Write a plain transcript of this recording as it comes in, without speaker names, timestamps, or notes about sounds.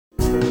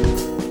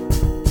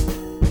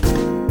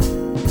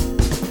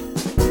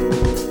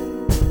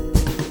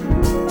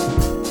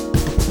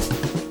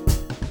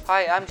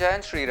Hi, I'm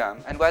Jayant Sriram,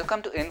 and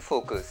welcome to In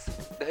Focus,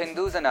 the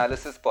Hindus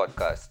Analysis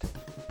Podcast.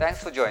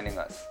 Thanks for joining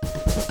us.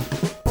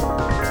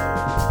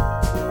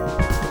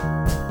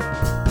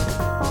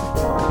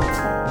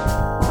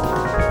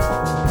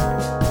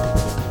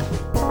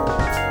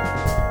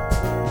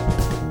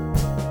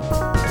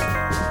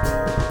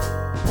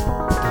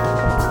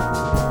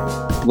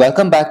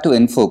 Welcome back to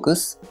In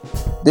Focus.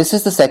 This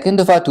is the second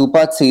of our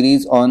two-part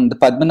series on the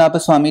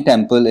Padmanabhaswamy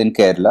Temple in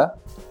Kerala.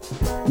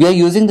 We are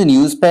using the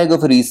news peg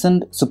of a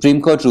recent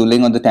Supreme Court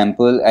ruling on the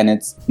temple and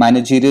its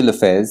managerial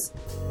affairs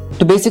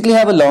to basically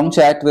have a long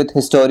chat with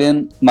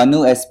historian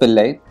Manu S.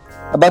 Pillai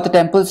about the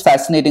temple's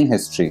fascinating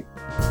history.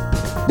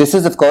 This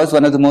is, of course,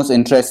 one of the most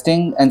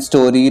interesting and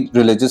storied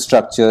religious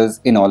structures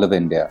in all of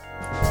India.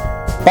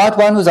 Part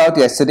 1 was out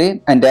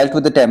yesterday and dealt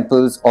with the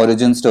temple's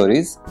origin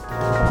stories.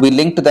 We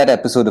linked to that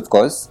episode, of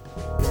course.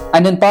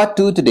 And in part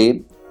 2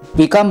 today,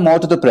 we come more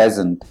to the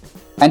present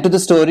and to the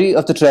story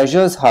of the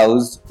treasures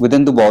housed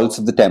within the walls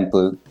of the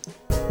temple,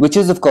 which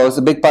is, of course,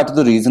 a big part of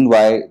the reason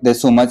why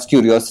there's so much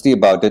curiosity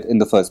about it in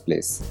the first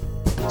place.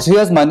 So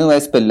here's Manu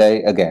S.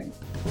 Pillai again.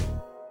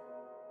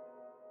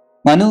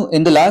 Manu,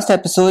 in the last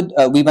episode,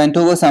 we went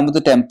over some of the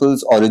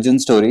temple's origin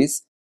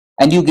stories,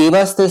 and you gave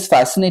us this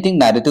fascinating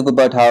narrative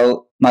about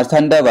how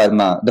Marthanda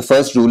Varma, the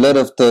first ruler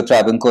of the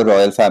Travancore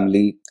royal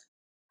family,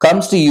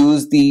 comes to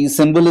use the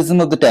symbolism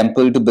of the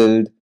temple to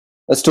build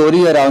a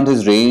story around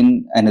his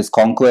reign and his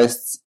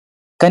conquests,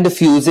 kind of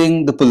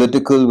fusing the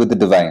political with the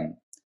divine.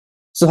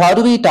 So, how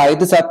do we tie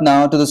this up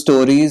now to the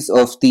stories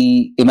of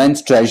the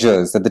immense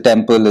treasures that the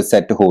temple is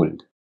said to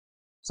hold?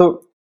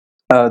 So,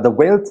 the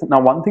wealth, now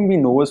one thing we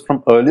know is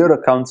from earlier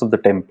accounts of the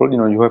temple,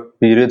 you have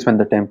periods when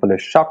the temple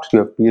is shut, you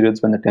have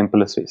periods when the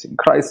temple is facing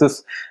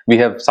crisis. We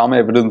have some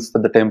evidence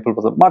that the temple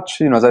was a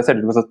much, as I said,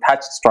 it was a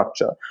thatched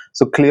structure.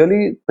 So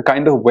clearly the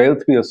kind of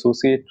wealth we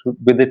associate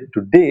with it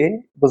today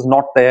was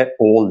not there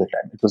all the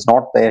time. It was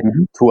not there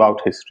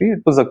throughout history.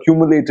 It was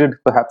accumulated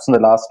perhaps in the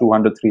last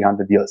 200,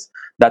 300 years.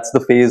 That's the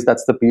phase,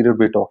 that's the period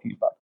we're talking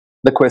about.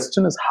 The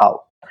question is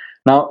how.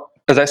 Now,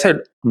 as I said,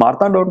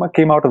 Marthanda Varma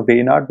came out of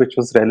Wayanad, which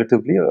was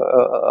relatively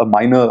a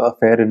minor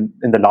affair in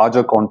the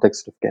larger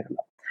context of Kerala.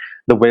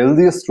 The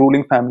wealthiest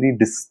ruling family,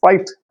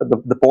 despite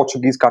the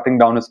Portuguese cutting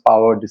down his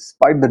power,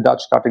 despite the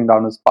Dutch cutting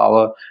down his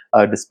power,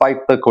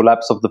 despite the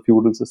collapse of the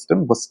feudal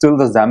system, was still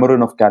the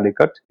Zamorin of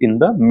Calicut in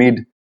the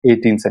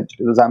mid-18th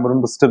century. The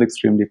Zamorin was still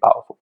extremely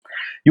powerful.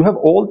 You have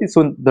all these,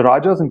 so the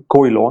Rajas in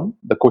Koilon,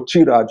 the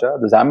Kochi Raja,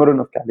 the Zamorin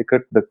of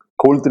Calicut, the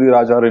Koltri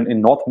Raja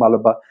in North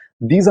Malabar,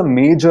 these are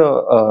major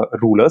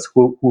rulers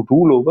who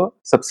rule over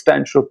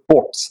substantial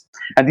ports.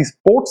 And these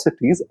port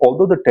cities,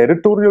 although the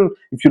territorial,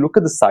 if you look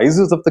at the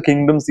sizes of the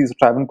kingdoms these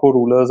Travancore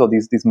rulers or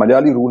these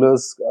Malayali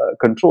rulers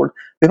controlled,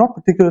 they're not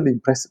particularly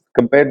impressive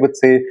compared with,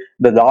 say,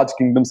 the large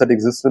kingdoms that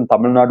exist in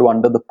Tamil Nadu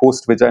under the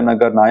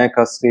post-Vijayanagar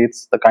Nayaka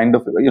states, the kind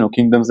of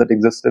kingdoms that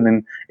existed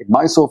in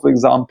Mysore, for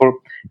example.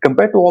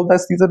 Compared to all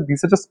this, these are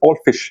just small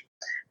fish.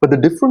 But the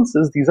difference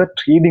is these are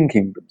trading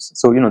kingdoms.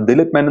 So,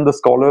 Dilip Menon, the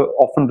scholar,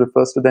 often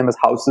refers to them as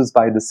houses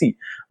by the sea,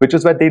 which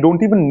is where they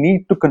don't even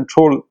need to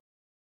control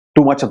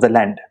too much of the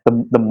land.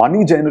 The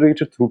money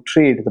generated through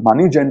trade, the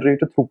money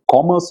generated through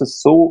commerce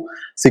is so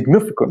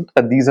significant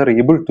that these are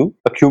able to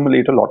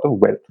accumulate a lot of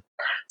wealth.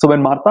 So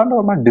when Marthanda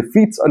Varma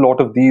defeats a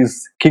lot of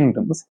these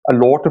kingdoms, a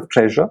lot of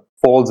treasure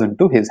falls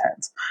into his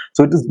hands.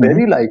 So it is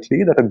very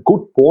likely that a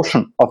good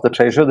portion of the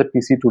treasure that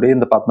we see today in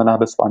the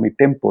Padmanabhaswamy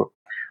temple,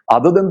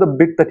 other than the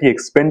bit that he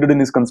expended in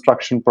his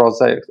construction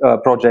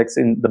projects,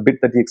 in the bit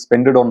that he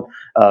expended on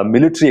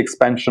military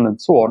expansion and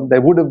so on,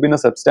 there would have been a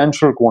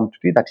substantial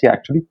quantity that he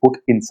actually put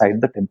inside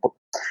the temple.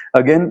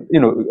 Again,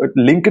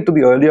 link it to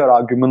the earlier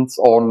arguments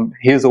on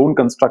his own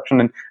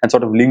construction and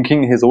sort of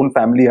linking his own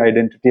family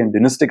identity and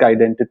dynastic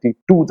identity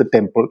to the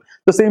temple.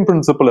 The same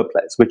principle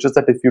applies, which is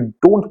that if you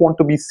don't want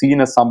to be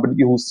seen as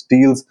somebody who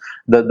steals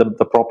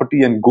the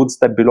property and goods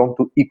that belong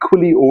to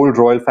equally old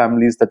royal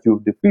families that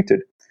you've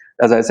defeated,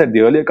 as I said, the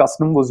earlier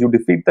custom was you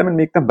defeat them and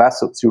make them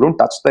vassals. You don't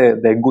touch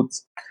their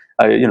goods.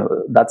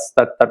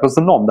 That was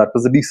the norm. That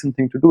was the decent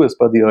thing to do as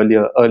per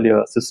the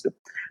earlier system.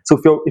 So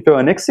if you're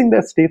annexing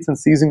their states and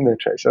seizing their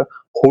treasure,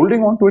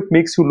 holding on to it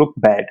makes you look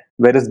bad.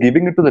 Whereas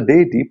giving it to the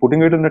deity,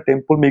 putting it in a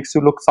temple makes you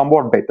look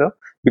somewhat better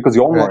because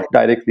you're not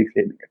directly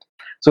claiming it.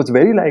 So it's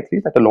very likely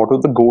that a lot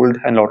of the gold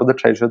and a lot of the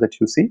treasure that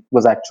you see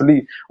was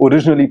actually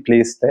originally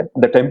placed there.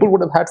 The temple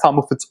would have had some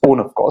of its own,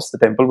 of course. The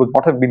temple would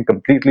not have been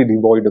completely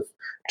devoid of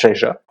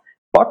treasure.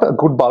 But a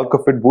good bulk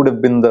of it would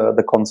have been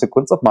the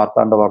consequence of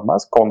Marthanda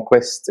Varma's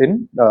conquests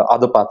in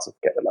other parts of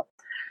Kerala.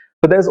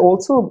 But there's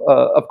also,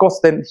 of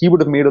course, then he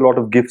would have made a lot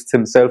of gifts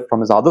himself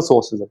from his other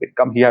sources of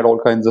income. He had all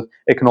kinds of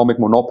economic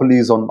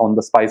monopolies on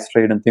the spice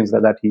trade and things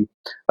like that. He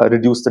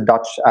reduced the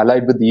Dutch,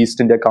 allied with the East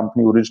India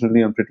Company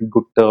originally on pretty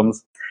good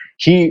terms.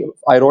 He,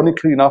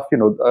 ironically enough,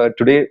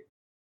 today,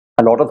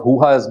 a lot of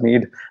hoo-ha is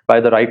made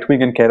by the right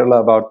wing in Kerala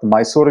about the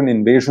Mysorean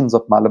invasions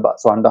of Malabar,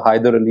 so under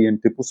Hyder Ali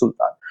and Tipu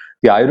Sultan.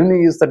 The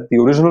irony is that the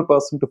original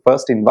person to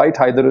first invite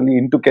Hyder Ali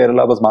into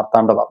Kerala was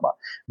Martanda Varma.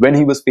 When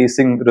he was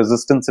facing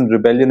resistance and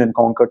rebellion in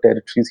conquered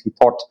territories, he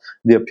thought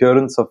the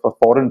appearance of a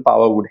foreign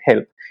power would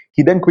help.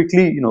 He then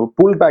quickly,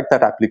 pulled back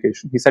that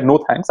application. He said, "No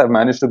thanks, I've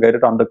managed to get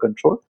it under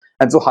control."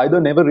 And so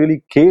Hyder never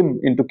really came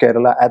into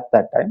Kerala at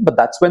that time. But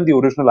that's when the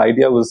original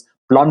idea was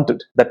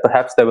planted, that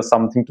perhaps there was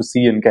something to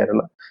see in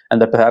Kerala,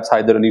 and that perhaps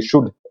Hyder Ali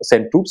should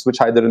send troops, which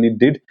Hyder Ali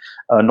did,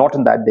 not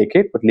in that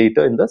decade, but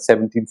later in the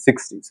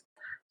 1760s.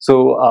 So,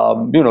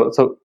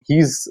 so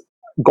he's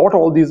got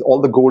all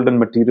the golden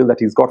material that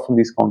he's got from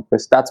these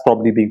conquests. That's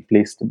probably being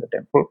placed in the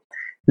temple.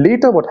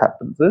 Later, what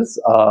happens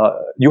is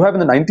you have in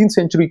the 19th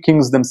century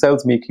kings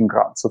themselves making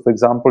grants. So, for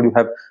example, you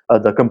have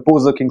the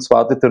composer King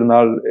Swati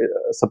Tirunal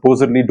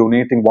supposedly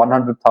donating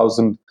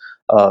 100,000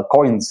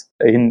 coins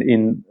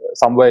in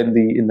somewhere in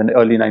the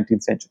early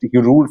 19th century. He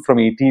ruled from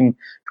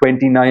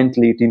 1829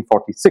 till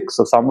 1846,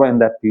 so somewhere in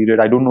that period.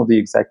 I don't know the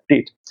exact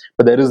date,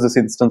 but there is this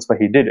instance where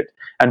he did it.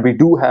 And we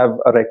do have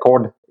a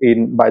record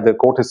by the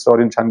court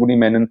historian Shanguni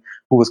Menon,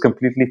 who was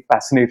completely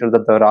fascinated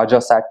that the Raja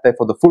sat there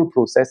for the full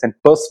process and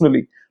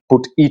personally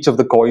put each of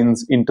the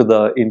coins into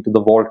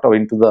the vault, or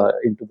into the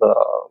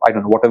I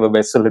don't know, whatever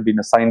vessel had been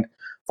assigned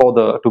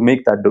to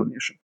make that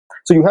donation.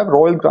 So you have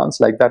royal grants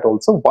like that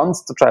also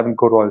once the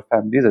Travancore royal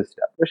family is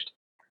established.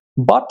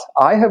 But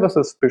I have a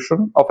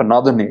suspicion of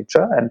another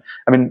nature, and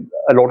I mean,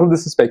 a lot of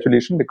this is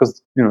speculation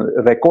because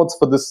records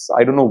for this,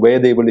 I don't know where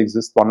they will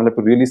exist. One will have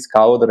to really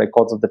scour the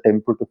records of the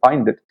temple to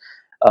find it.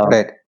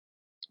 Right.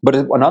 But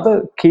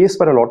another case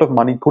where a lot of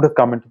money could have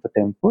come into the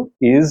temple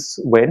is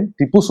when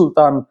Tipu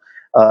Sultan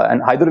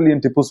and Hyder Ali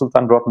and Tipu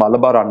Sultan brought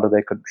Malabar under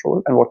their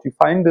control. And what you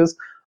find is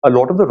a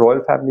lot of the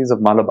royal families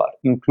of Malabar,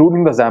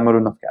 including the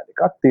Zamorin of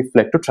Calicut, they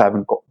fled to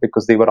Travancore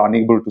because they were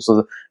unable to.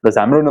 So the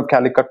Zamorin of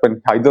Calicut,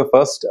 when Hyder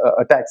first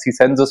attacks, he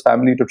sends his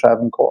family to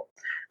Travancore.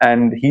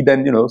 And he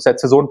then,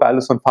 sets his own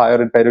palace on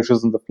fire and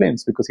perishes in the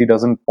flames because he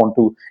doesn't want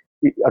to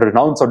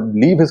renounce or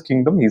leave his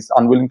kingdom. He's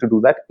unwilling to do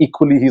that.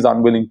 Equally, he's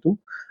unwilling to,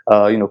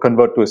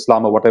 convert to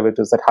Islam or whatever it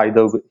is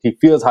that he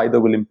fears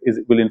Hyder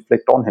will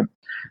inflict on him.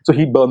 So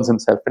he burns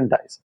himself and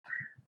dies.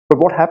 But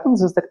what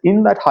happens is that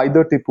in that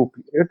Hyder Tipu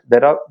period,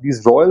 there are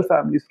these royal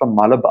families from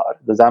Malabar,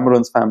 the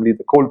Zamorins family,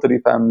 the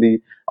Koltari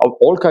family,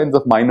 all kinds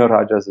of minor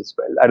Rajas as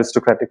well,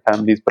 aristocratic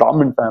families,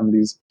 Brahmin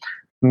families.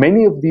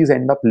 Many of these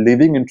end up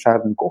living in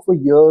Travancore for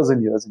years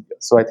and years and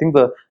years. So I think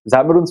the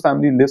Zamorins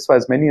family lives for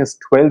as many as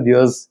 12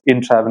 years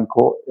in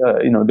Travancore,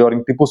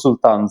 during Tipu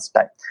Sultan's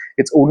time.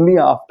 It's only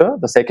after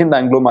the Second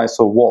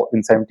Anglo-Mysore War in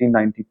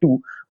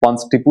 1792,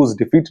 once Tipu is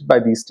defeated by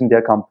the East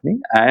India Company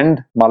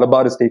and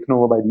Malabar is taken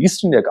over by the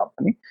East India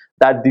Company,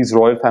 that these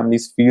royal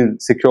families feel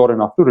secure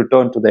enough to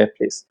return to their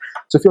place.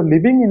 So if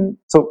you're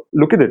so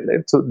look at it,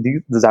 right? So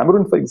the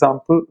Zamorin, for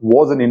example,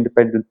 was an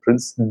independent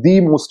prince,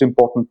 the most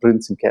important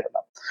prince in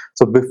Kerala.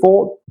 So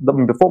before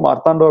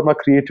Martanda Varma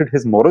created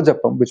his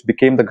Morajappam, which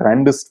became the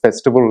grandest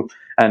festival,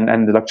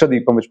 and the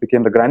Lakshadipam, which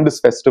became the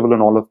grandest festival in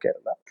all of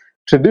Kerala,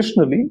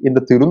 traditionally, in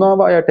the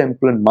Tirunavaya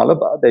temple in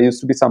Malabar, there used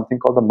to be something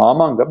called the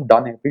Mamangam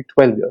done every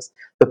 12 years.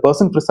 The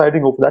person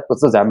presiding over that was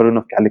the Zamorin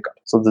of Calicut.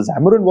 So the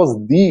Zamorin was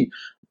the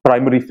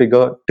primary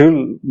figure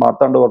till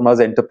Martanda Varma's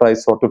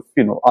enterprise sort of,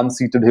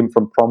 unseated him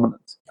from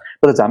prominence.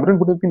 But the Zamorin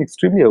would have been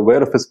extremely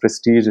aware of his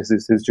prestige,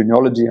 his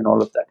genealogy and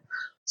all of that.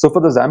 So for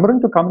the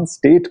Zamorin to come and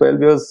stay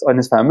 12 years, and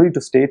his family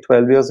to stay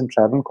 12 years in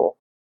Travancore,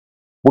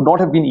 would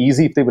not have been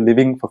easy if they were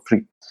living for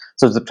free.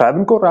 So the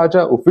Travancore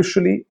Raja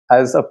officially,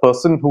 as a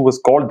person who was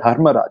called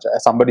Dharma Raja,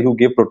 as somebody who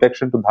gave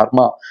protection to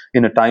Dharma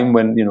in a time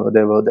when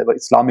there were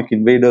Islamic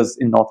invaders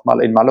in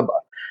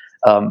Malabar.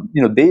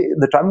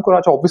 The Travancore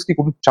Raja obviously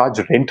couldn't charge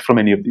rent from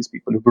any of these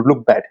people. It would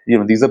look bad.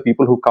 These are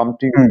people who come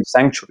to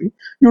sanctuary.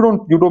 You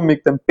don't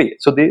make them pay.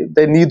 So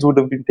their needs would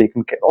have been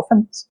taken care of.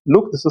 And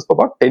look, this is for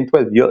about 10,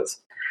 12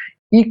 years.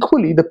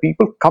 Equally, the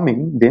people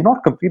coming, they're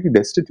not completely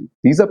destitute.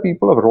 These are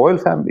people of royal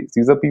families.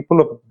 These are people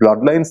of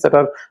bloodlines that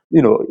are,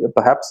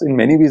 perhaps in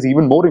many ways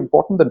even more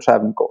important than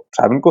Travancore.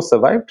 Travancore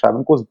survived.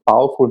 Travancore is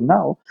powerful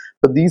now.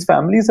 But these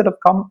families that have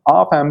come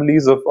are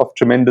families of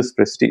tremendous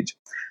prestige.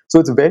 So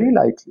it's very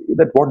likely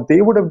that what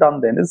they would have done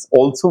then is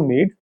also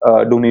made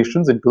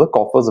donations into the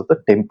coffers of the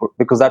temple,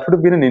 because that would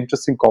have been an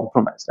interesting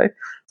compromise, right?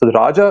 So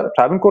the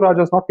Travancore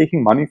Raja is not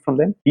taking money from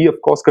them. He, of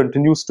course,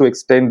 continues to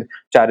extend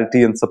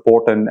charity and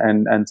support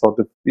and sort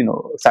of,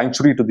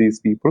 sanctuary to these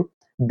people.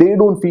 They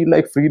don't feel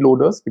like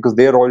freeloaders because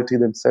they're royalty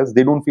themselves.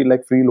 They don't feel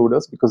like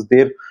freeloaders because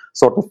they're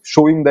sort of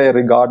showing their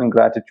regard and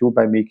gratitude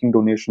by making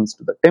donations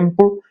to the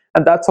temple.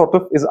 And that sort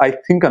of is, I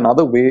think,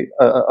 another way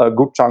a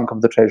good chunk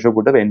of the treasure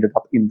would have ended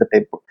up in the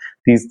temple.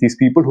 These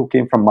people who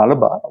came from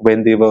Malabar,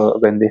 when they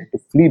had to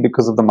flee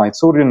because of the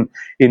Mysorean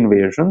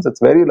invasions, it's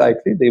very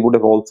likely they would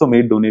have also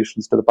made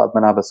donations to the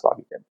Padmanabha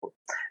Swami temple.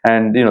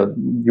 And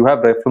you have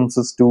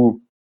references to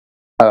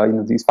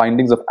these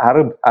findings of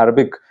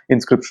Arabic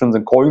inscriptions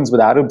and coins with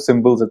Arab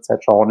symbols, etc.,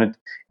 on it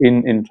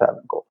in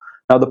Travancore.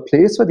 Now, the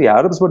place where the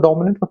Arabs were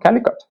dominant were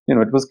Calicut.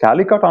 It was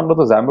Calicut under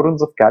the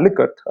Zamorins of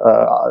Calicut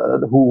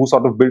who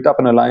sort of built up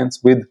an alliance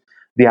with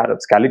the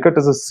Arabs. Calicut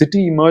as a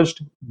city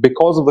emerged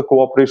because of the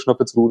cooperation of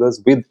its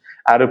rulers with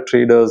Arab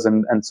traders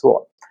and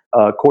so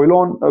on.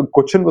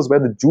 Cochin was where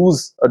the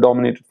Jews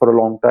dominated for a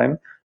long time.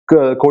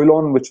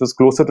 Coilon, which was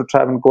closer to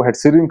Travancore, had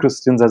Syrian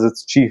Christians as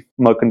its chief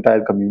mercantile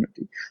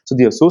community. So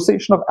the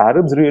association of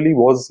Arabs really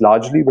was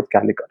largely with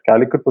Calicut.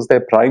 Calicut was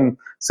their prime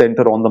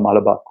center on the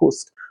Malabar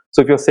coast.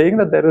 So if you're saying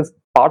that there is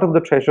part of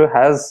the treasure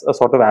has a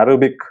sort of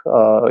Arabic,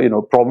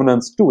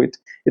 provenance to it,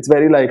 it's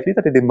very likely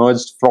that it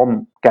emerged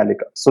from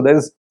Calicut. So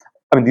these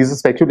are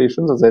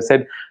speculations, as I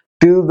said.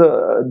 Till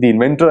the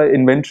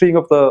inventorying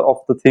of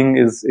the thing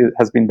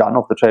has been done,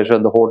 of the treasure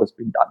and the hoard has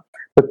been done.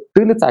 But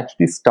till it's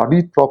actually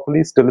studied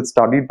properly, still it's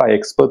studied by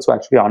experts who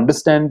actually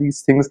understand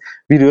these things,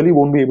 we really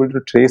won't be able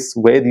to trace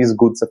where these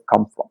goods have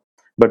come from.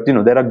 But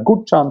there are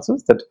good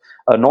chances that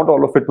not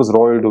all of it was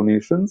royal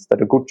donations,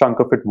 that a good chunk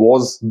of it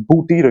was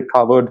booty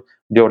recovered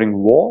during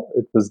war.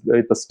 It was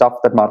stuff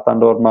that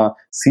Marthanda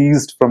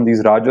seized from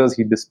these rajas,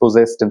 he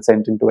dispossessed and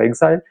sent into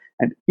exile.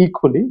 And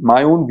equally,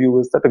 my own view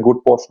is that a good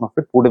portion of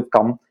it would have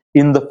come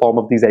in the form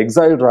of these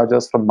exiled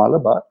rajas from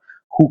Malabar,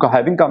 who,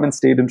 having come and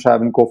stayed in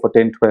Travancore for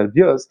 10, 12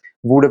 years,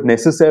 would have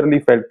necessarily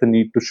felt the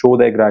need to show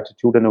their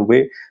gratitude in a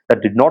way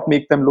that did not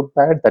make them look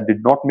bad, that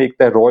did not make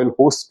their royal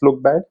hosts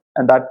look bad,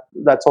 and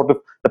that sort of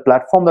the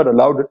platform that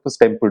allowed it was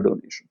temple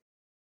donation.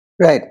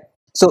 Right.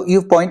 So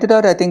you've pointed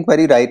out, I think,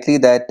 very rightly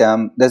that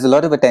there's a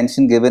lot of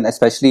attention given,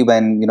 especially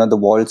when the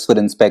vaults were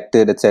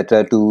inspected,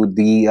 etc., to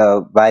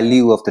the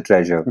value of the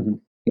treasure. Mm-hmm.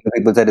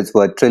 People said it's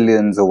worth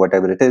trillions or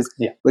whatever it is.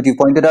 Yeah. But you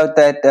pointed out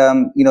that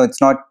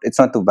it's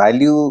not the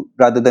value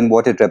rather than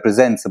what it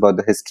represents about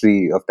the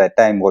history of that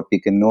time, what we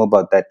can know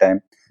about that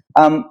time.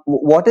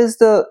 What's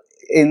the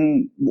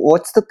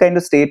kind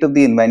of state of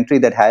the inventory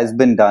that has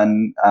been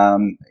done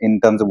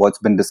in terms of what's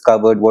been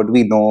discovered? What do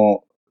we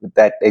know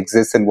that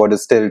exists and what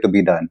is still to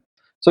be done?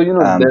 So,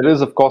 there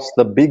is, of course,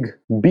 the big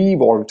B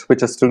vault,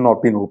 which has still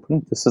not been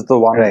opened. This is the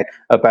one, right,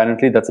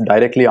 apparently, that's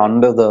directly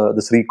under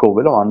the Sri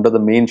Kovil, or under the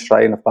main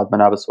shrine of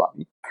Padmanabha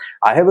Swami.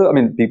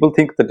 People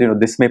think that,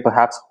 this may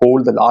perhaps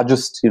hold the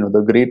largest,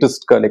 the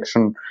greatest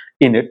collection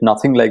in it,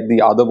 nothing like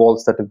the other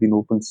vaults that have been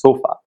opened so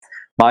far.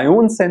 My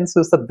own sense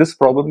is that this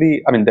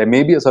probably, there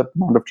may be a certain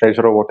amount of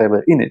treasure or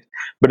whatever in it,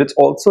 but it's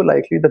also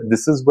likely that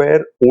this is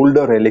where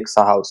older relics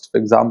are housed. For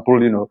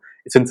example,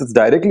 since it's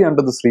directly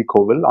under the Sri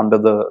Kovil, under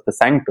the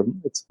sanctum,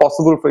 it's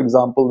possible, for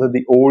example, that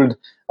the old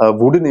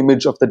wooden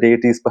image of the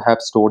deity is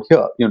perhaps stored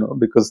here,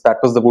 because that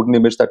was the wooden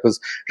image that was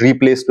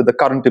replaced with the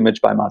current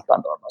image by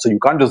Marthanda. So you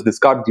can't just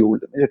discard the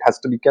old image, it has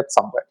to be kept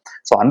somewhere.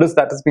 So unless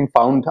that has been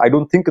found, I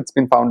don't think it's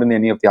been found in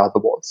any of the other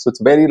walls. So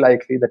it's very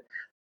likely that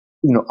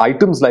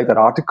items like that,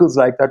 articles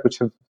like that, which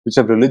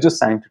have religious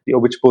sanctity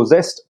or which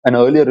possessed an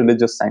earlier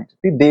religious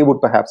sanctity, they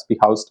would perhaps be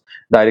housed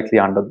directly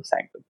under the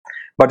sanctum.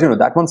 But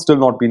that one's still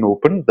not been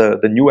opened. The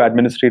new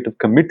administrative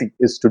committee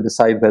is to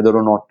decide whether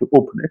or not to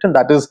open it, and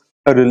that is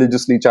a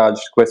religiously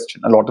charged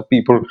question. A lot of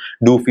people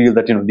do feel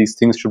that these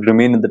things should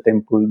remain in the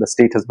temple. The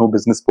state has no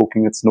business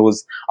poking its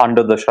nose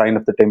under the shrine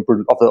of the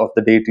temple of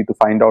the deity to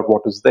find out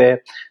what is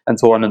there, and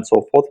so on and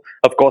so forth.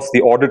 Of course,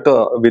 the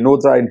auditor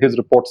Vinod Rai in his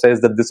report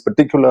says that this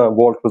particular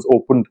vault was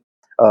opened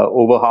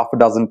over half a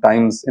dozen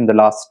times in the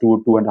last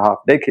 2.5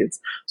 decades.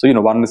 So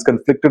one is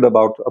conflicted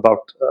about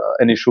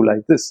an issue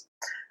like this.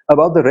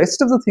 About the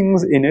rest of the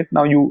things in it,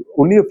 now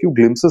only a few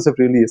glimpses have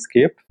really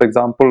escaped. For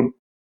example,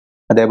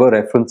 there were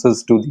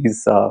references to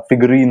these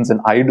figurines and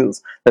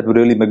idols that were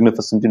really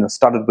magnificent,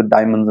 studded with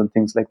diamonds and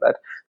things like that.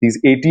 These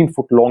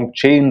 18-foot long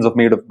chains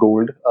made of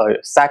gold,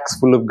 sacks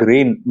full of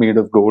grain made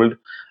of gold,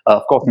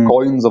 of course,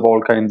 coins of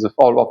all kinds of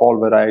all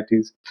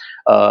varieties,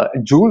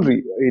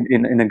 jewelry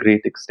in a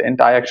great extent.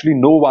 I actually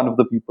know one of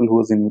the people who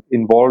was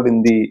involved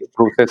in the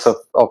process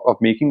of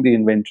making the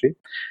inventory.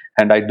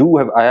 And I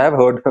have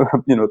heard,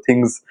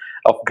 things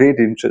of great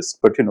interest,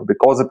 but,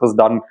 because it was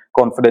done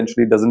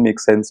confidentially, it doesn't make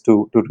sense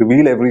to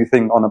reveal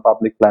everything on a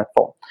public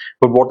platform.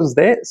 But what is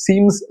there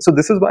seems, so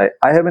this is why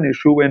I have an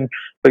issue when,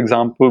 for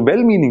example,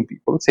 well-meaning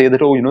people say that,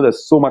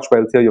 there's so much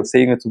wealth here, you're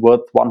saying it's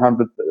worth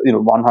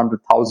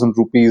 100,000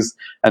 rupees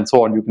and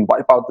so on. You can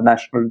wipe out the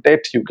national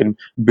debt, you can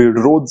build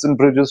roads and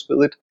bridges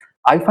with it.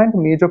 I find a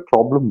major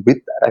problem with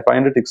that. I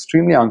find it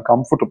extremely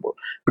uncomfortable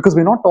because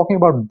we're not talking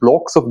about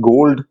blocks of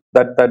gold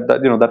that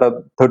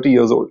are 30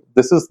 years old.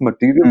 This is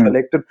material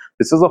collected.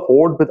 This is a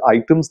hoard with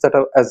items that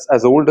are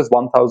as old as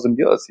 1,000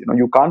 years.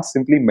 You can't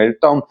simply melt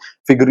down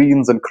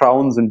figurines and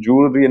crowns and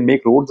jewelry and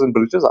make roads and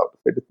bridges out of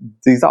it.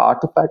 These are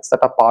artifacts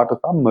that are part of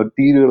our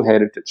material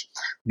heritage.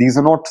 These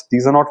are not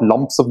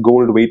lumps of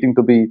gold waiting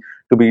to be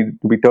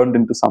turned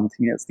into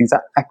something else. These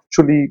are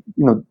actually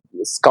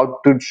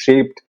sculpted,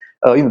 shaped.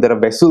 There are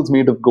vessels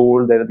made of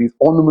gold. There are these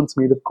ornaments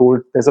made of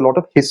gold. There's a lot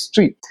of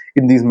history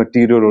in these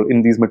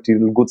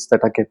material goods that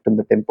are kept in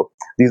the temple.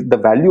 The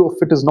value of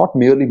it is not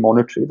merely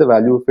monetary. The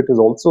value of it is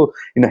also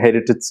in a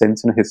heritage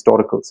sense, in a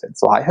historical sense.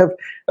 So I have,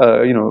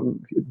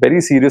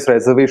 very serious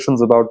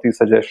reservations about these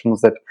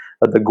suggestions that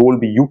the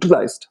gold be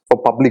utilized for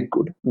public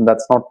good. And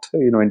that's not,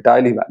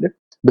 entirely valid.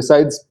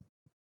 Besides,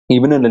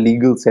 even in a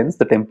legal sense,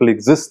 the temple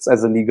exists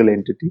as a legal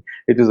entity.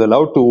 It is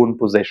allowed to own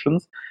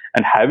possessions,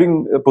 and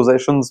having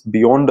possessions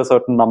beyond a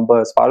certain number,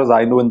 as far as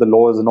I know, in the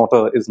law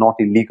is not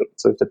illegal.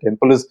 So if the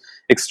temple is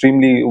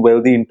extremely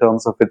wealthy in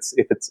terms of its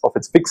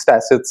fixed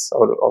assets,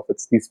 or of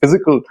its these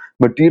physical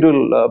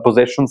material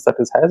possessions that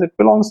it has, it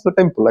belongs to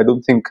the temple. I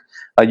don't think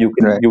you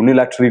can Right.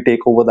 unilaterally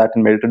take over that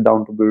and melt it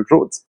down to build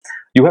roads.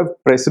 You have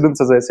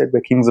precedents, as I said,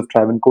 where kings of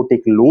Travancore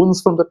take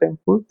loans from the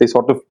temple. They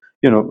sort of,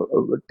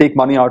 take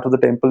money out of the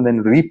temple and then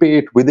repay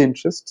it with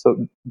interest. So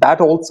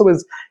that also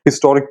is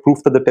historic proof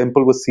that the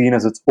temple was seen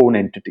as its own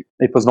entity.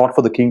 It was not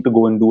for the king to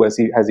go and do as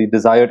he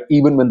desired,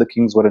 even when the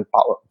kings were in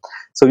power.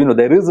 So,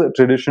 there is a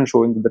tradition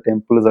showing that the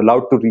temple is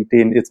allowed to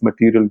retain its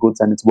material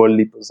goods and its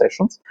worldly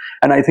possessions.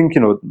 And I think,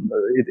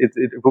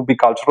 it would be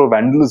cultural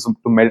vandalism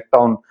to melt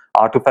down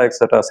artifacts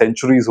that are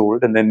centuries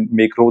old and then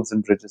make roads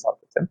and bridges out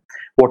of them.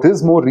 What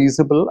is more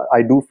reasonable,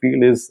 I do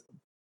feel, is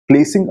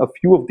placing a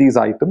few of these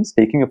items,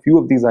 taking a few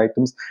of these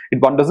items.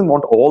 One doesn't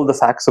want all the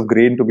sacks of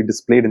grain to be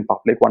displayed in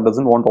public. One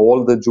doesn't want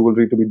all the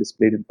jewelry to be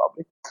displayed in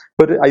public.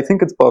 But I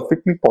think it's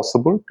perfectly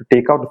possible to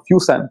take out a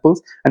few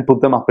samples and put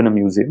them up in a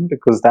museum,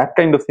 because that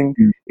kind of thing,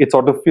 it's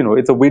sort of,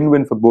 it's a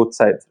win-win for both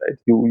sides, right?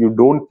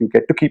 You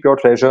get to keep your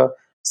treasure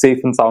safe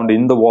and sound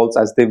in the vaults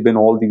as they've been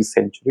all these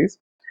centuries.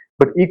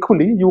 But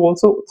equally, you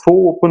also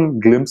throw open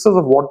glimpses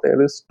of what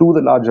there is to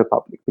the larger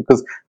public.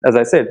 Because, as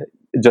I said,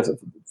 just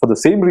for the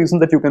same reason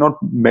that you cannot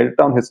melt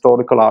down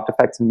historical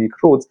artifacts and make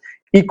roads,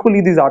 equally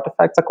these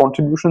artifacts are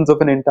contributions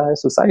of an entire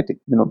society.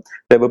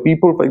 There were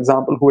people, for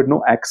example, who had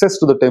no access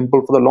to the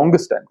temple for the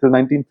longest time, till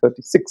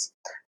 1936.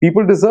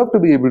 People deserve to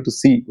be able to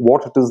see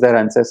what it is their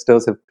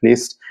ancestors have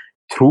placed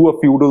through a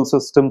feudal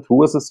system,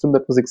 through a system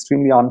that was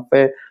extremely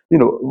unfair.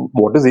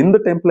 What is in the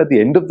temple at the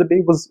end of the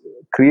day was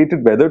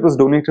created, whether it was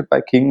donated by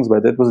kings,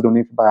 whether it was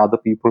donated by other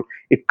people.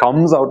 It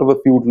comes out of a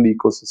feudal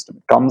ecosystem.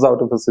 It comes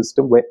out of a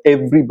system where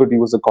everybody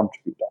was a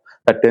contributor.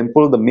 That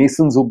temple, the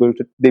masons who built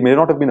it, they may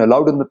not have been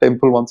allowed in the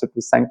temple once it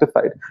was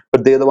sanctified,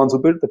 but they're the ones who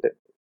built the temple.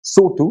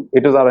 So too,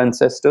 it is our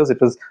ancestors, it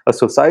is a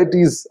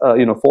society's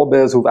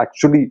forebears who've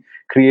actually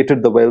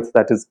created the wealth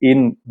that is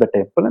in the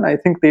temple, and I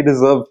think they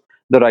deserve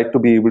the right to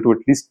be able to at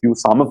least view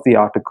some of the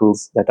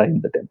articles that are in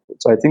the temple.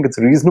 So I think it's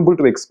reasonable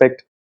to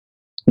expect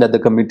that the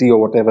committee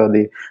or whatever,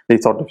 they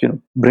sort of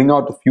bring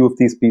out a few of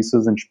these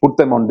pieces and put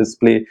them on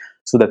display,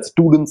 so that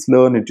students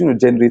learn. It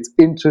generates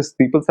interest.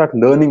 People start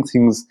learning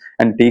things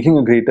and taking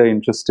a greater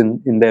interest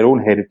in their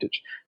own heritage.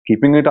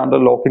 Keeping it under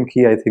lock and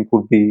key, I think,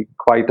 would be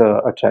quite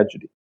a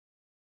tragedy.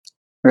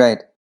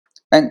 Right.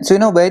 And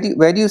so, where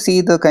do you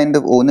see the kind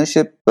of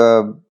ownership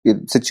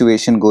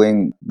situation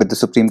going with the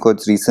Supreme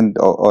Court's recent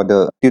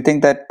order? Do you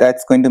think that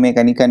that's going to make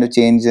any kind of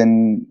change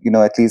in,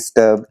 at least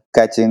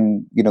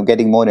catching,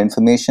 getting more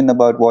information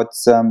about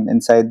what's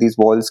inside these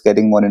walls,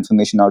 getting more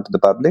information out to the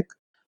public?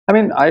 I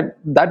mean,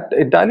 that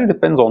entirely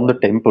depends on the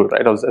temple,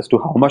 right, as to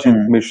how much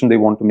information they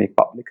want to make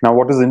public. Now,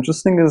 what is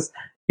interesting is,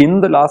 in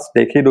the last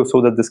decade or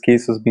so that this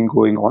case has been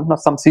going on, now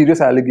some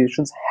serious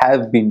allegations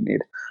have been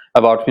made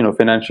about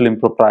financial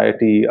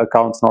impropriety,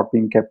 accounts not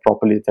being kept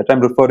properly, etc.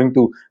 I'm referring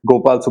to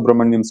Gopal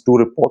Subramaniam's two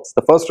reports.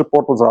 The first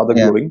report was rather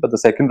glowing, but the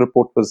second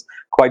report was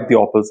quite the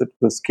opposite.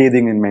 It was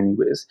scathing in many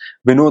ways.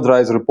 Vinod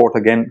Rai's report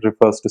again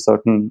refers to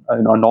certain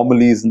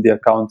anomalies in the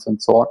accounts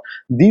and so on.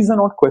 These are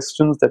not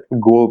questions that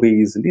will go away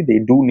easily. They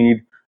do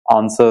need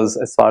answers,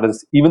 as far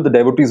as even the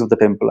devotees of the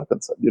temple are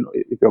concerned.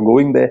 If you're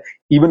going there,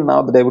 even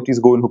now the devotees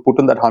go in who put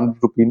in that 100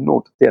 rupee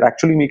note, they're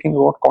actually making a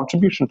lot of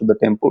contribution to the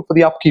temple for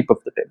the upkeep of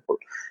the temple.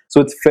 So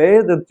it's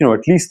fair that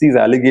at least these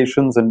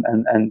allegations and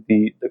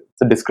the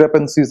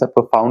discrepancies that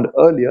were found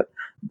earlier,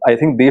 I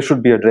think they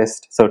should be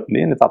addressed,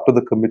 certainly, and it's up to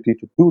the committee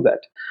to do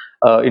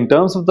that. In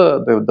terms of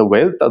the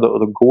wealth,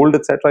 the gold,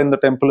 etc., in the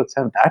temple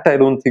itself, that I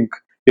don't think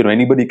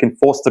anybody can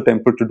force the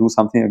temple to do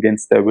something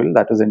against their will.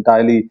 That is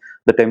entirely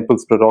the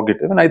temple's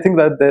prerogative, and I think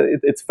that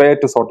it's fair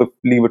to sort of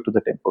leave it to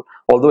the temple.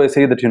 Although I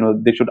say that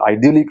they should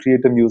ideally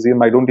create a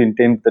museum, I don't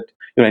intend that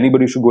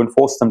anybody should go and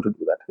force them to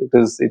do that.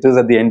 It is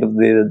at the end of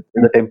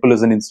the temple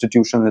is an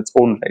institution in its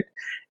own right.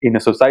 In a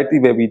society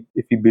where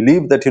if we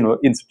believe that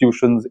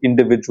institutions,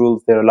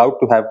 individuals, they're allowed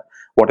to have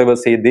whatever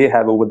say they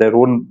have over their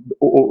own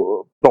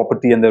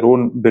property and their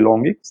own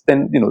belongings,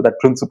 then that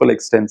principle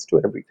extends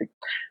to everything.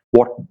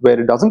 Where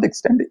it doesn't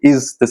extend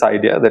is this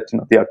idea that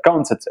the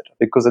accounts, etc.,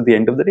 because at the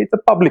end of the day, it's a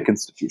public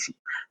institution.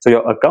 So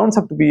your accounts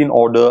have to be in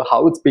order.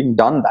 How it's being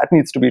done, that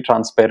needs to be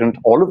transparent.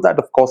 All of that,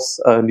 of course,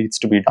 needs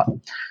to be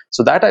done.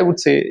 So that, I would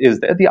say,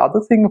 is there. The other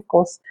thing, of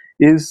course,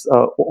 is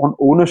on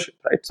ownership,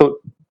 right? So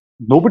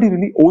nobody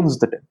really owns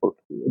the temple.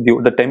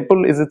 The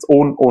temple is its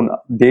own owner.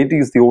 Deity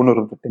is the owner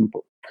of the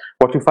temple.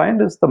 What you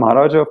find is the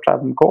Maharaja of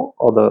Travancore,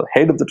 or the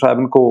head of the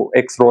Travancore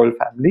ex-royal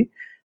family,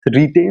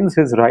 retains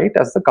his right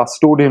as the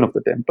custodian of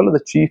the temple,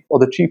 or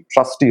the chief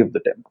trustee of the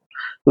temple.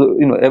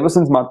 So, ever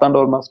since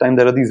Martandavarma's time,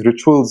 there are these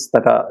rituals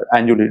that are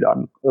annually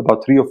done,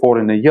 about 3 or 4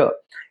 in a year,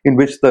 in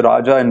which the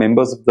Raja and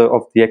members of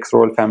the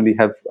ex-royal family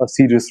have a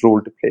serious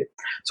role to play.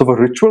 So for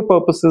ritual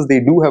purposes, they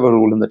do have a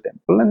role in the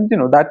temple, and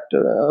that,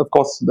 of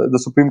course, the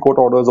Supreme Court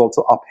order has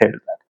also upheld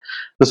that.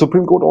 The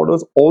Supreme Court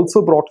orders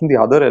also brought in the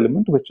other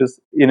element, which is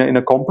in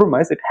a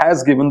compromise, it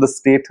has given the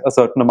state a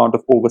certain amount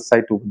of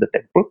oversight over the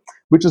temple,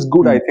 which is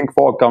good, I think,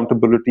 for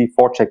accountability,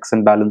 for checks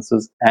and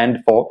balances, and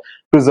for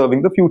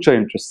preserving the future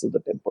interests of the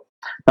temple.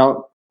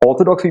 Now,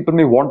 Orthodox people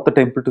may want the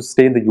temple to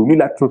stay in the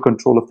unilateral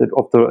control of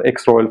the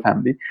ex-royal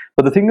family,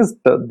 but the thing is,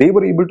 they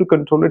were able to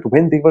control it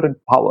when they were in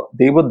power.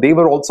 They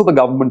were also the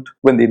government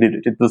when they did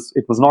it. It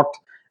was not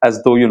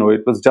as though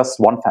it was just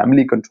one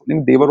family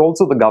controlling. They were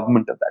also the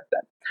government at that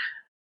time.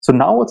 So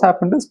now what's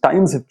happened is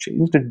times have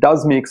changed. It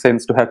does make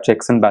sense to have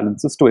checks and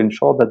balances to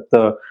ensure that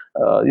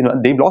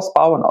they've lost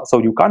power now.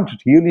 So you can't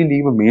really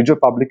leave a major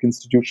public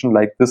institution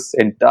like this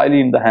entirely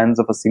in the hands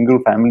of a single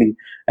family,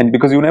 and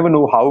because you never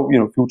know how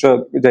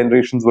future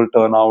generations will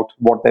turn out,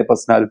 what their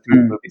personality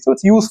will be. So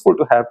it's useful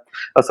to have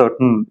a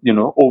certain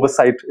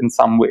oversight in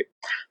some way.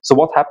 So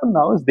what happened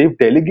now is they've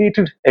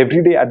delegated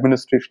everyday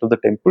administration of the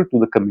temple to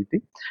the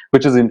committee,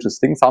 which is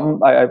interesting.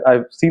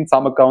 I've seen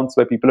some accounts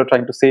where people are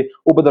trying to say,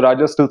 oh, but the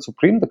Raja is still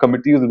supreme, the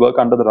committee will work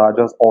under the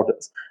Raja's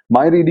orders.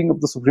 My reading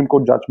of the Supreme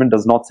Court judgment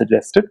does not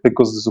suggest it,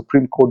 because the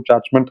Supreme Court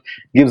judgment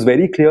gives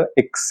very clear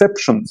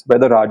exceptions where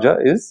the Raja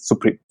is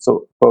supreme.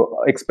 So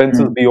for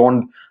expenses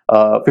beyond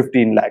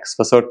 15 lakhs,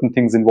 for certain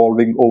things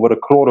involving over 1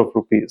 crore of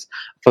rupees,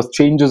 for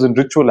changes in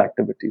ritual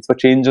activities, for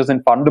changes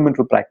in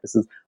fundamental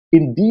practices,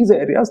 in these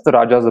areas, the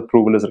Raja's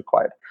approval is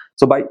required.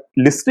 So by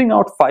listing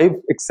out 5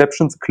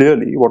 exceptions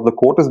clearly, what the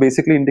court is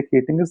basically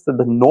indicating is that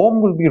the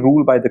norm will be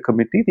ruled by the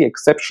committee, the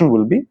exception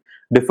will be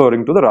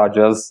deferring to the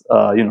Raja's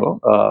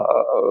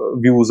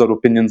views or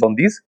opinions on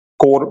these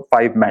core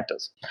 5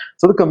 matters.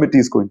 So the committee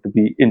is going to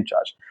be in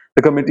charge.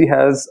 The committee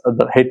has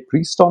the head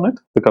priest on it.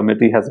 The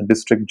committee has a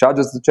district judge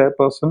as the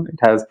chairperson. It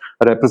has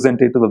a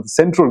representative of the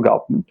central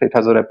government. It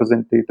has a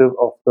representative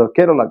of the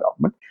Kerala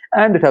government.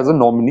 And it has a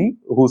nominee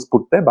who's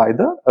put there by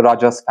the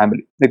Raja's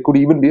family. It could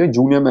even be a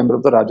junior member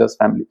of the Raja's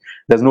family.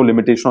 There's no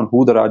limitation on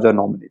who the Raja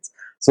nominates.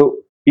 So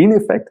in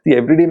effect, the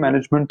everyday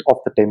management of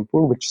the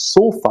temple, which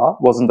so far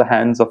was in the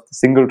hands of the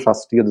single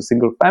trustee or the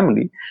single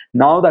family,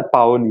 now that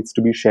power needs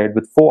to be shared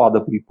with 4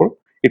 other people.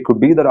 It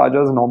could be the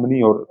Raja's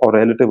nominee or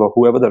relative or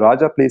whoever the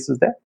Raja places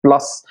there,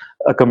 plus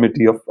a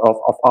committee of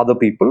other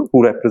people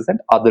who represent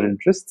other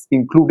interests,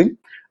 including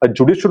a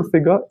judicial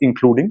figure,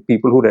 including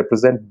people who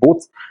represent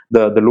both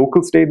the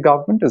local state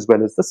government as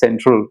well as the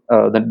central,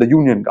 the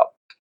union government.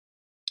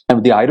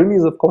 And the irony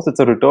is, of course,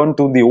 it's a return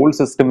to the old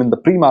system in the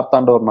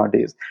pre-Martanda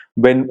days,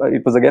 when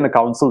it was again a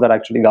council that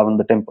actually governed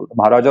the temple. The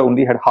Maharaja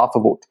only had half a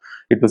vote.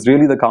 It was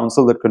really the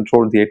council that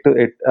controlled the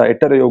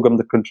Ettarayogam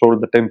that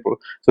controlled the temple.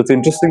 So it's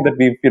interesting that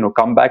we've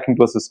come back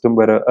into a system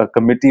where a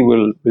committee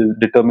will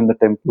determine the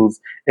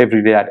temple's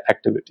everyday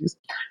activities.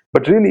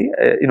 But really,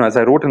 as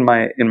I wrote in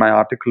my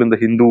article in the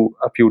Hindu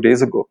a few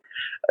days ago,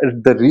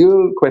 the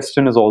real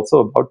question is also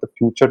about the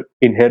future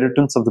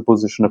inheritance of the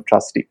position of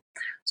trustee.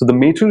 So the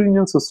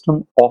matrilineal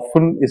system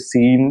often is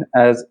seen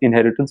as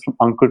inheritance from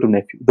uncle to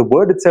nephew. The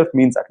word itself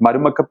means that.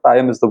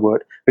 Marumakatayam is the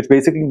word, which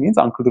basically means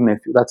uncle to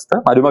nephew. That's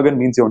the Marumagan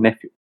means your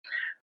nephew.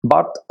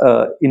 But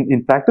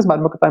in practice,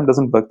 Marumakatayam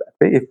doesn't work that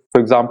way. If, for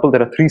example,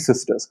 there are 3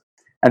 sisters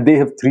and they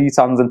have 3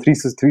 sons and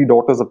 3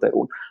 daughters of their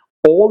own,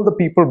 all the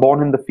people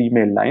born in the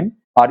female line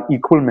are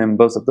equal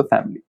members of the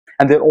family.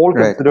 And they're all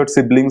considered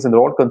siblings, and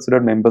they're all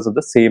considered members of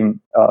the same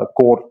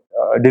core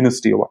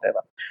dynasty or whatever.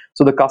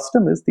 So the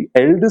custom is the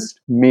eldest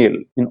male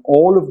in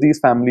all of these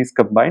families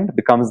combined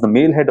becomes the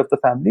male head of the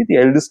family. The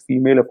eldest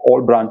female of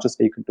all branches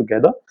taken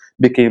together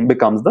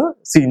becomes the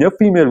senior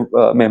female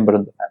member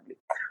in the family.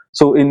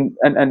 So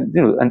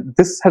and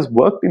this has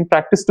worked in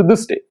practice to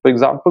this day. For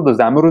example, the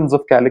Zamorins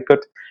of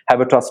Calicut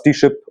have a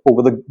trusteeship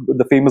over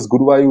the famous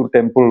Guruvayur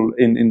temple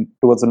in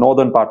towards the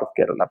northern part of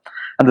Kerala,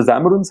 and the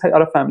Zamorins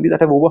are a family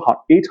that have over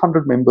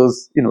 800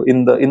 members,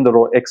 in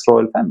the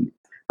ex-royal family.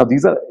 Now,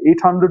 these are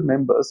 800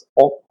 members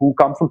who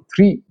come from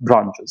 3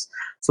 branches.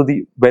 So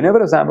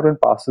whenever a Zamorin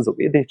passes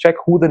away, they check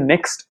who the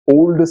next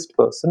oldest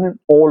person in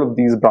all of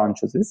these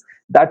branches is.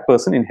 That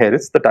person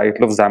inherits the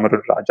title of Zamorin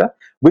Raja,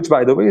 which,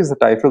 by the way, is a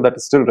title that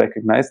is still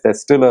recognized.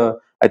 There's still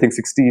I think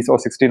 60 or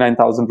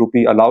 69,000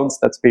 rupee allowance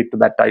that's paid to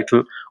that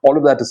title. All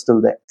of that is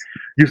still there.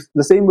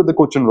 The same with the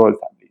Cochin royal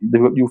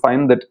family. You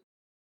find that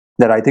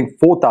there are, I think,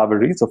 4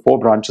 Tavaris, or 4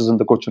 branches in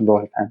the Cochin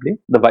royal family.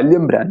 The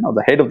Valyambran, or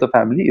the head of the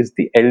family, is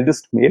the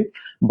eldest male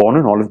born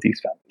in all of these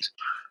families.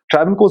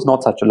 Travancore is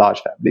not such a large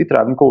family.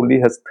 Travancore only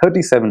has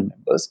 37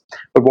 members.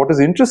 But what is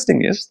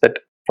interesting is that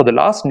for the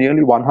last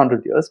nearly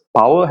 100 years,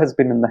 power has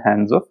been in the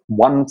hands of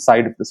one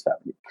side of this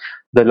family.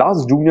 The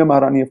last junior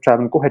Maharani of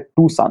Travancore had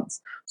 2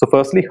 sons. So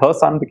firstly, her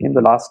son became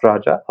the last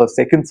Raja. Her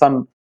second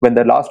son, when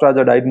the last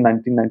Raja died in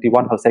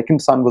 1991, her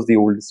second son was the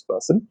oldest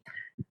person.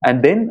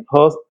 And then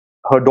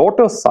her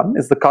daughter's son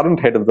is the current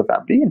head of the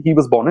family, and he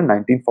was born in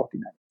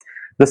 1949.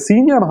 The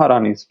senior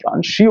Maharani's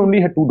branch, she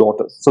only had 2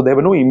 daughters. So there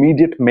were no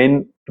immediate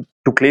men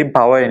to claim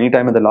power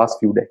anytime in the last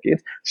few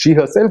decades. She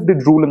herself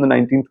did rule in the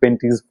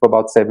 1920s for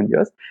about 7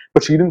 years,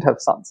 but she didn't have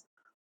sons.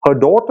 Her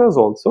daughters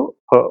also,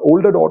 her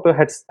older daughter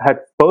had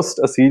first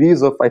a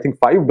series of, I think,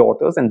 5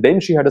 daughters, and then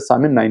she had a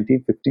son in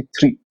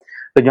 1953.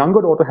 The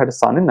younger daughter had a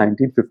son in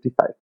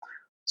 1955.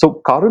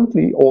 So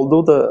currently,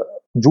 although the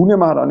junior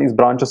Maharani's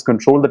branches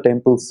control the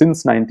temple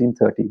since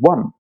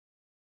 1931,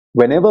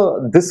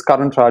 whenever this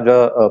current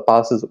Raja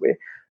passes away,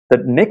 the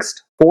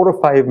next 4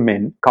 or 5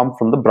 men come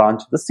from the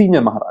branch of the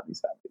senior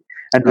Maharani's family.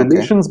 And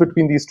relations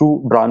between these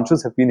two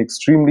branches have been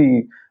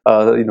extremely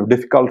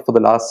difficult for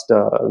the last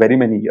very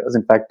many years.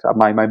 In fact,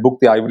 my book,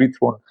 The Ivory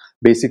Throne,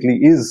 basically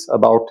is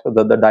about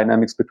the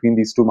dynamics between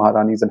these two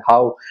Maharanis and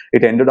how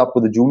it ended up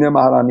with the junior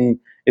Maharani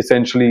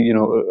essentially,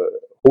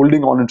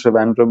 holding on in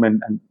Trivandrum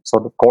and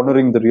sort of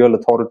cornering the real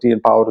authority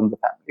and power in the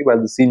family,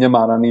 while the senior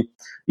Maharani,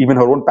 even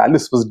her own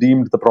palace was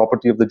deemed the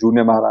property of the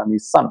junior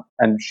Maharani's son,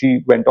 and she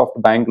went off to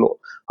Bangalore.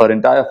 Her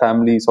entire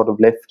family sort of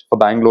left for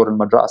Bangalore and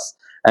Madras,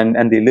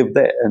 and they live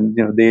there, and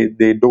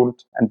they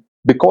don't, and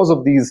because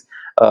of these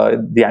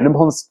the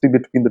animosity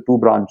between the two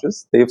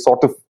branches, they've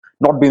sort of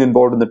not been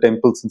involved in the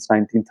temple since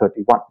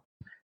 1931.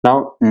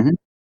 Now,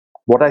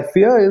 what I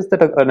fear is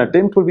that an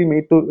attempt will be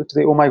made to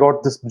say, oh my God,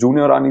 this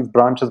junior Rani's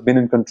branch has been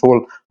in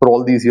control for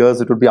all these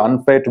years. It would be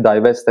unfair to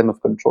divest them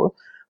of control.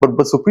 But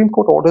the Supreme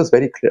Court order is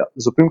very clear.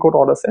 The Supreme Court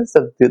order says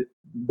that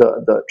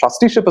the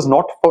trusteeship is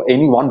not for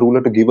any one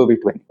ruler to give away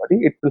to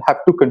anybody. It will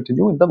have to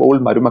continue in the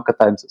old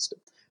Marumakatayam system.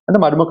 And the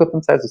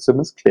Marumakatayam system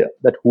is clear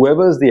that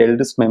whoever is the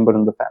eldest member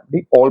in the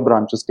family, all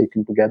branches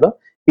taken together,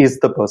 is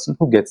the person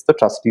who gets the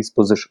trustee's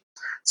position.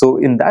 So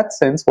in that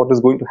sense, what is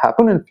going to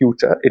happen in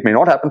future, it may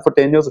not happen for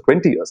 10 years or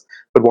 20 years,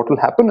 but what will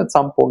happen at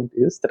some point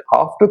is that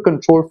after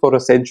control for a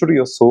century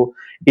or so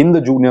in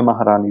the junior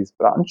Maharani's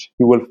branch,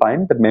 you will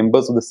find that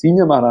members of the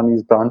senior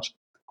Maharani's branch,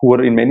 who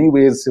were in many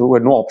ways, who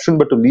had no option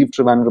but to leave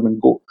Trivandrum and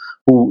go,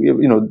 who,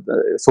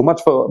 so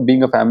much for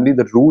being a family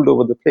that ruled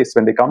over the place.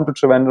 When they come to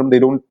Trivandrum,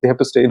 they have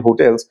to stay in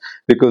hotels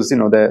because,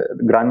 their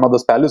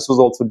grandmother's palace was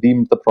also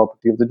deemed the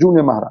property of the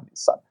junior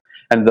Maharani's son.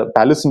 And the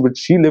palace in which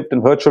she lived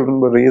and her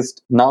children were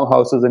raised now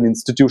houses an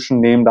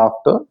institution named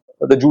after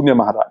the junior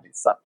Maharani's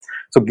son.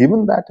 So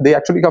given that, they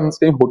actually come and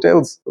stay in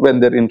hotels when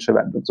they're in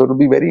Trivandrum. So it will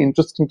be very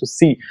interesting to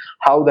see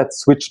how that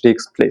switch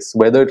takes place,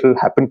 whether it will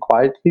happen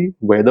quietly,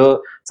 whether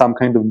some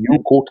kind of new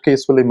court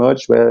case will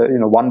emerge where,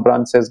 one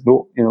branch says,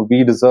 no,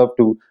 we deserve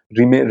to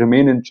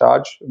remain in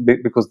charge,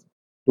 because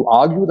to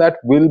argue that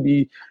will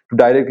be to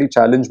directly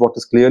challenge what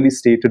is clearly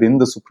stated in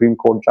the Supreme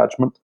Court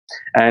judgment.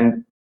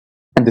 And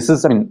this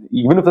is,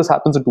 even if this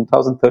happens in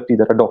 2030,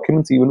 there are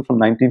documents even from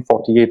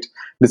 1948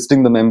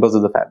 listing the members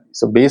of the family.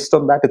 So based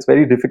on that, it's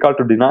very difficult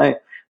to deny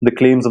the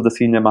claims of the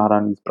senior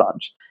Maharani's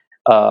branch.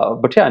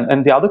 But yeah,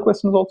 and the other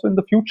question is also in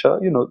the future,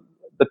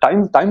 the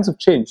times have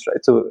changed,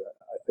 right? So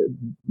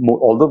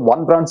although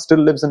one branch still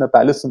lives in a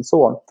palace and so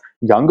on,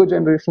 younger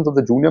generations of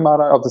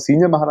the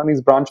senior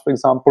Maharani's branch, for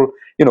example,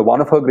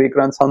 one of her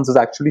great-grandsons is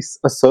actually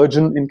a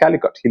surgeon in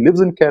Calicut. He lives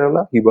in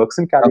Kerala. He works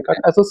in Calicut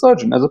as a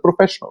surgeon, as a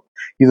professional.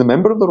 He's a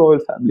member of the royal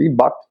family,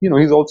 but,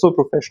 he's also a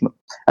professional.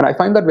 And I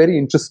find that very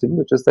interesting,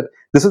 which is that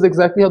this is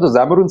exactly how the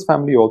Zamorin's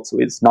family also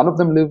is. None of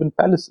them live in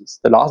palaces.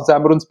 The last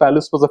Zamorin's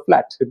palace was a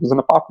flat. It was an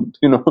apartment,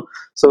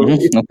 So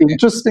it's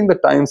interesting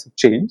that times have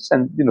changed,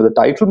 and, the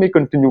title may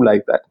continue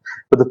like that.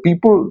 But the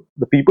people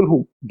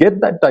who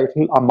get that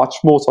title are much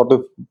more sort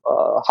of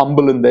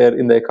humble in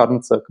their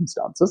current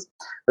circumstances.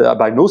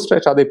 By no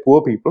stretch are they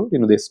poor people.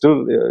 They're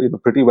still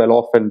pretty well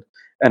off and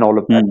all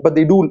of that. But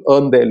they do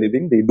earn their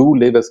living. They do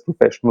live as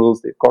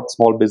professionals. They've got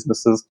small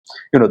businesses.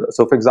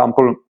 So for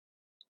example,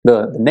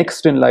 the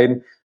next in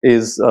line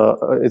is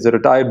a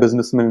retired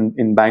businessman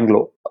in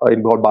Bangalore,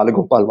 called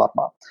Balagopal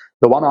Varma.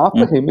 The one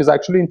after him is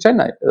actually in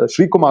Chennai,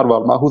 Sri Kumar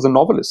Varma, who's a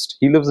novelist.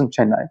 He lives in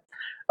Chennai.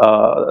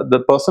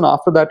 The person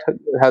after that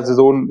has his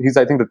own, he's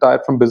I think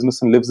retired from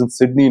business and lives in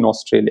Sydney in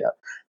Australia.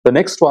 The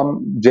next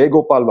one, Jay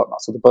Gopal Varma.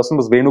 So the person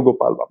was Venu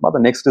Gopal Varma. The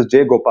next is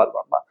Jay Gopal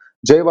Varma.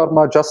 Jay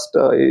Varma just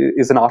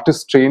is an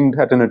artist trained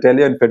at an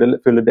atelier in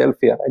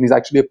Philadelphia, and he's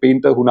actually a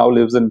painter who now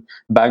lives in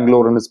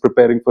Bangalore and is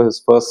preparing for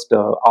his first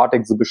art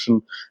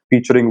exhibition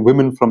featuring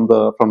women from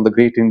the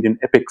great Indian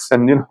epics.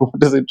 And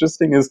what is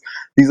interesting is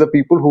these are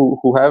people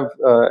who have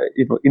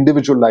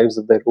individual lives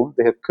of their own.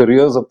 They have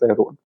careers of their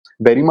own.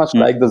 Very much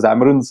like the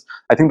Zamorins.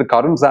 I think the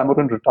current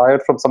Zamorin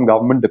retired from some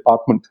government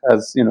department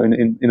as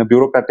in a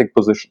bureaucratic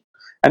position.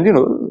 And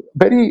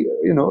very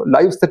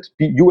lives that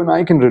you and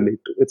I can relate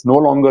to. It's no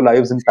longer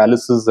lives in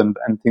palaces and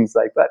things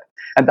like that.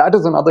 And that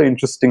is another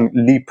interesting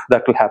leap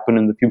that will happen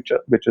in the future,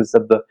 which is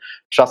that the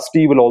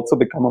trustee will also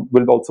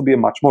be a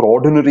much more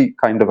ordinary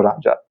kind of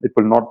Raja. It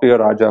will not be a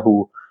Raja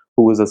who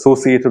is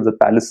associated with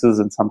palaces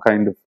in some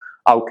kind of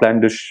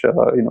outlandish,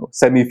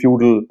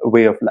 semi-feudal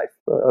way of life.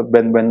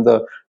 When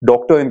the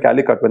doctor in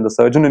Calicut, when the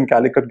surgeon in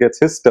Calicut gets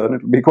his turn,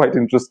 it will be quite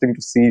interesting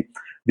to see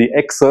the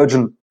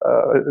ex-surgeon,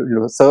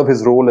 serve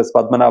his role as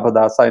Padmanabha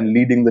Dasa in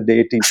leading the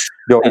deity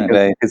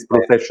during his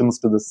processions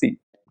to the sea.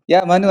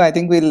 Yeah, Manu, I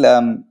think we'll,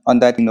 on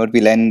that note,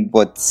 we'll end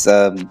what's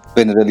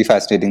been a really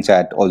fascinating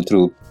chat all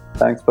through.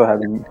 Thanks for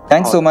having me.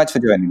 Thanks so much for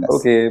joining us.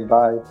 Okay,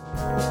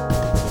 bye.